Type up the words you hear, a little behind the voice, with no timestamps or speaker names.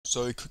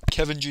So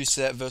Kevin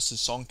Jousset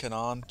versus Song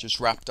Kenan just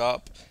wrapped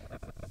up,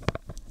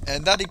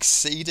 and that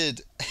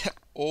exceeded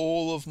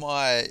all of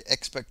my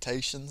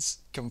expectations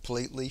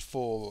completely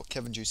for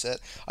Kevin Jousset.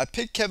 I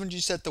picked Kevin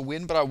Jousset to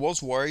win, but I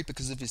was worried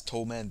because of his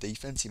tall man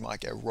defense. He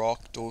might get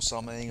rocked or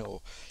something, or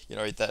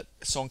that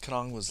Song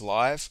Kenan was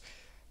live.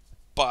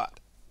 But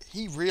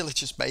he really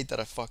just made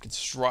that a fucking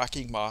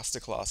striking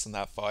masterclass in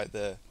that fight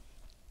there.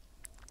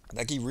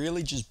 Like he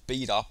really just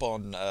beat up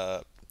on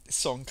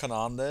Song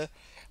Kenan there.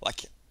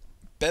 Like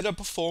better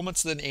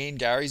performance than Ian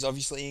Gary's.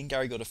 Obviously, Ian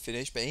Gary got a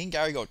finish, but Ian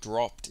Gary got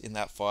dropped in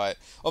that fight.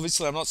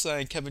 Obviously, I'm not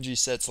saying Kevin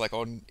Jousset's like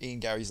on Ian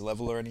Gary's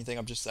level or anything.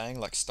 I'm just saying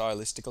like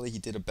stylistically, he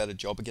did a better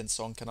job against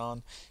Song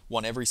Kenan.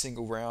 Won every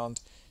single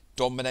round,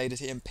 dominated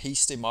him,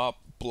 pieced him up,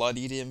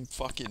 bloodied him,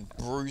 fucking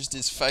bruised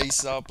his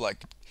face up,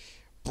 like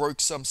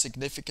broke some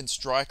significant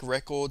strike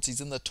records.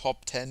 He's in the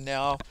top 10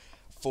 now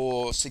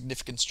for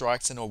significant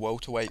strikes in a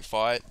welterweight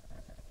fight.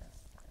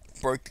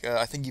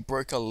 I think he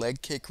broke a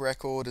leg kick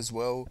record as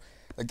well.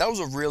 Like that was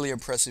a really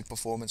impressive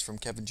performance from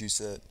Kevin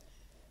Jousset.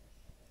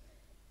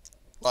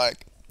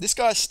 Like this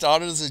guy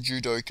started as a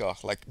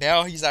judoka. Like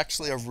now he's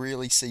actually a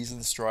really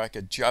seasoned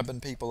striker,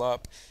 jabbing people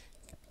up,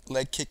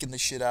 leg kicking the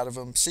shit out of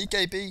them.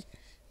 CKB,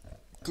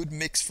 good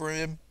mix for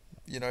him.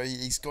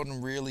 He's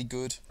gotten really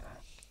good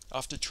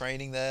after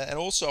training there. And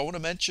also I want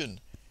to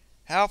mention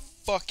how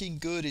fucking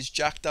good is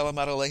Jack Della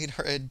Maddalena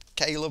and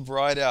Caleb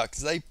Rideout,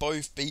 because they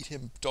both beat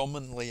him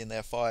dominantly in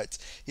their fights.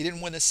 He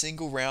didn't win a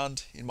single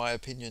round, in my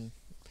opinion,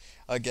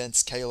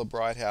 against Caleb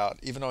Rideout,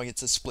 even though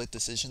it's a split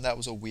decision. That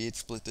was a weird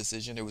split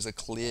decision. It was a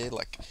clear,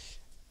 like,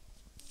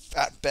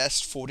 at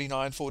best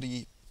 49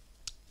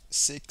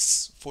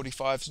 46,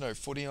 45, no,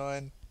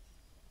 49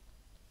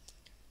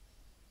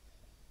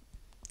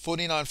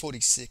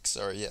 46,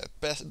 sorry, yeah.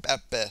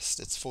 At best,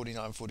 it's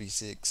 49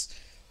 46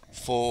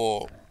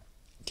 for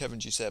Kevin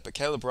Jousset, but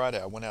Caleb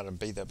Rideout went out and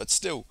beat them. But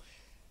still,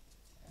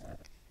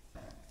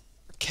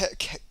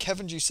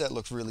 Kevin Jousset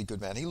looked really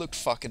good, man. He looked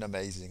fucking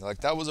amazing.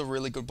 Like that was a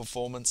really good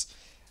performance.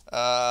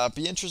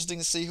 Be interesting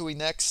to see who he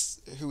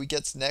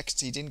gets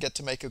next. He didn't get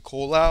to make a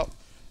call out,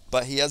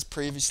 but he has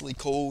previously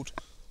called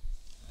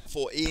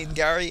for Ian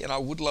Gary, and I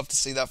would love to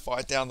see that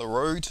fight down the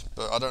road,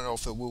 but I don't know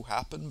if it will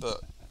happen.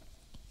 But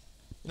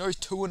he's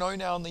 2-0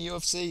 now in the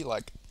UFC,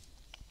 like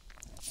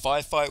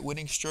 5-fight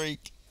winning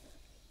streak.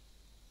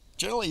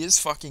 Generally is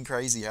fucking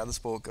crazy how the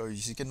sport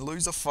goes. You can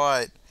lose a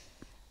fight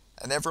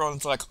and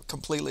everyone's like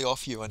completely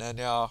off you, and then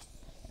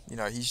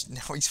he's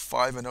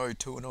 5-0,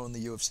 2-0 in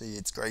the UFC.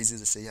 It's crazy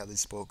to see how this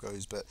sport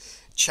goes. But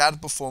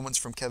Chad performance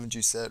from Kevin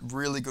Jousset,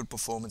 really good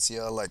performance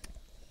here. Like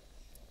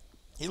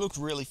he looked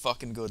really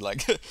fucking good,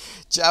 like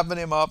jabbing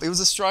him up. It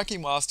was a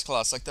striking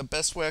masterclass. Like the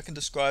best way I can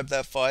describe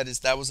that fight is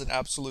that was an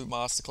absolute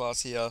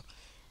masterclass here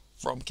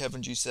from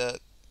Kevin Jousset.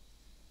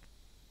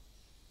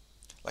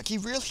 Like he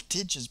really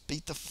did just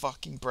beat the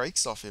fucking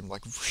brakes off him.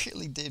 Like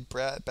really did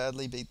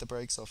badly beat the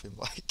brakes off him.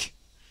 Like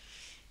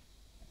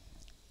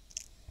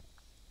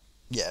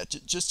yeah,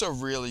 just a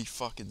really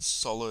fucking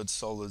solid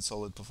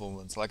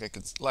performance. Like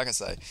I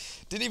say,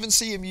 didn't even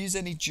see him use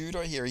any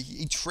judo here.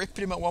 He tripped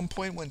him at one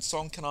point when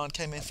Song Kenan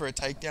came in for a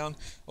takedown.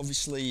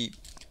 Obviously,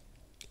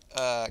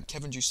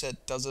 Kevin Jousset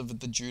does have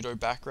the judo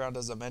background,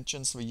 as I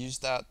mentioned, so he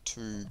used that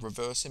to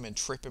reverse him and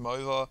trip him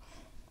over.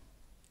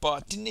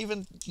 But didn't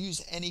even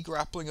use any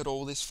grappling at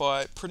all this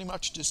fight. Pretty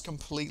much just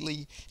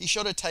completely. He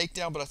shot a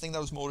takedown, but I think that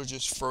was more to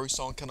just throw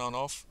Song Kenan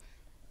off.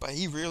 But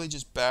he really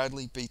just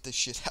badly beat the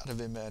shit out of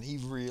him, man. He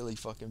really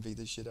fucking beat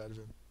the shit out of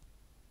him.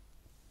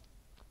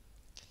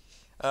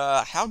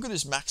 How good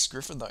is Max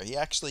Griffin though? He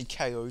actually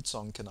KO'd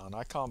Song Kenan.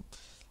 I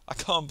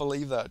can't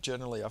believe that.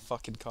 Generally, I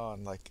fucking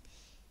can't. Like,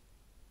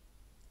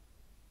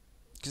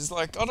 because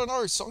like I don't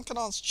know, Song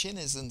Kenan's chin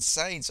is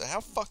insane. So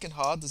how fucking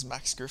hard does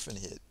Max Griffin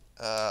hit?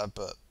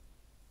 But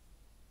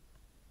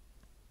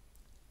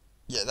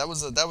yeah, that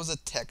was a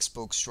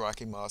textbook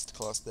striking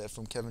masterclass there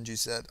from Kevin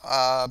Jousset.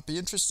 Be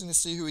interesting to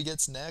see who he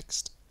gets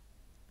next.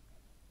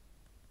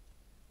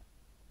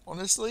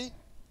 Honestly,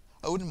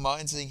 I wouldn't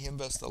mind seeing him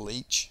versus the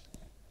Leech.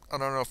 I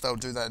don't know if they'll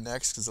do that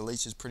next because the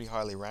Leech is pretty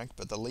highly ranked,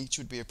 but the Leech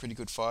would be a pretty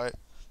good fight.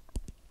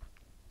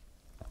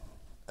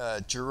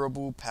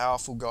 Durable,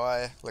 powerful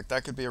guy. Like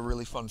that could be a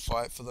really fun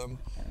fight for them.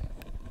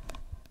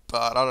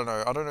 But I don't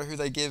know. I don't know who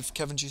they give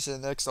Kevin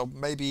Jousset next. I'll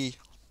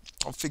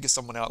figure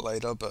someone out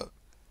later, but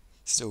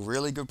still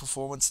really good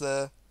performance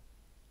there.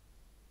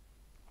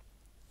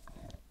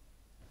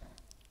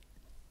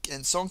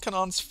 And Song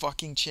Kanan's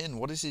fucking chin.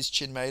 What is his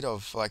chin made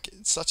of? Like,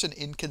 it's such an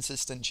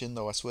inconsistent chin,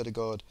 though, I swear to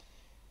God.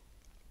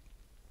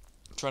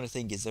 I'm trying to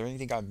think, is there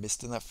anything I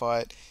missed in that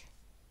fight?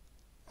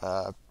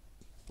 A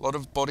lot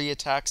of body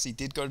attacks. He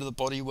did go to the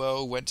body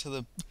well, went to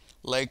the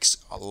legs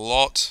a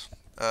lot.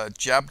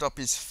 Jabbed up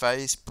his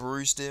face,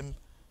 bruised him.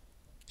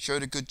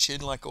 Showed a good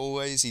chin like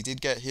always. He did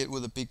get hit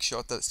with a big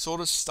shot that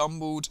sort of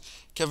stumbled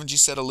Kevin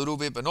Jousset a little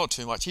bit, but not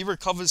too much. He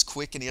recovers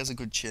quick and he has a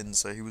good chin,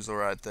 so he was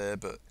alright there.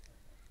 But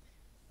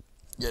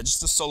yeah,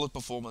 just a solid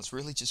performance.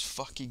 Really just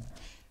fucking...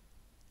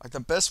 Like the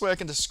best way I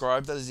can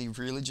describe that is he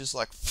really just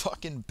like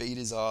fucking beat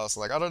his ass.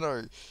 Like I don't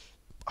know.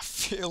 I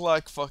feel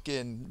like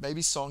fucking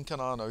maybe Son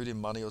Kanan owed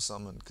him money or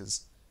something,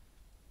 because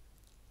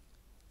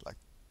like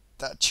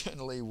that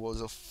generally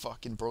was a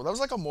fucking brawl. That was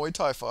like a Muay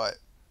Thai fight.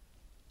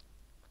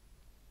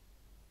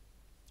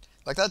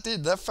 Like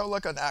that felt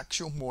like an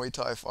actual Muay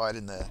Thai fight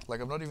in there. Like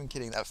I'm not even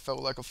kidding. That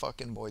felt like a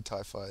fucking Muay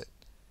Thai fight.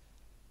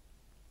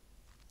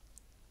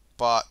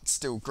 But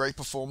still, great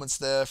performance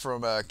there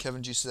from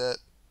Kevin Jousset.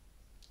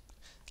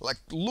 Like,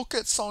 look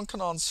at Son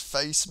Kanan's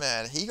face,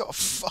 man. He got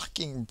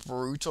fucking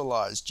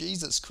brutalized.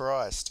 Jesus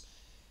Christ.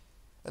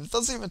 And it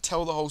doesn't even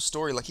tell the whole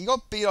story. Like, he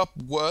got beat up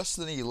worse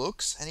than he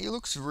looks, and he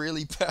looks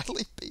really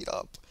badly beat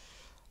up.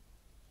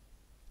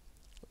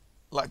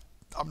 Like,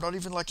 I'm not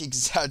even like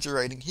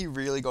exaggerating. He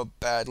really got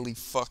badly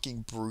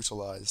fucking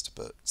brutalized.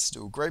 But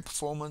still, great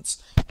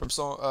performance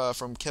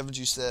from Kevin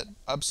Jousset.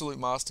 Absolute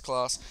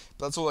masterclass.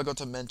 But that's all I got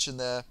to mention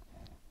there.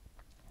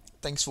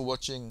 Thanks for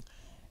watching.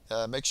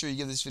 Make sure you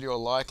give this video a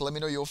like. Let me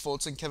know your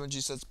thoughts on Kevin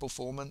Jousset's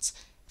performance.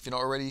 If you're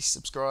not already,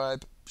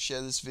 subscribe,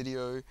 share this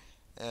video,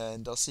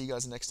 and I'll see you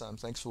guys next time.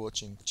 Thanks for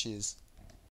watching. Cheers.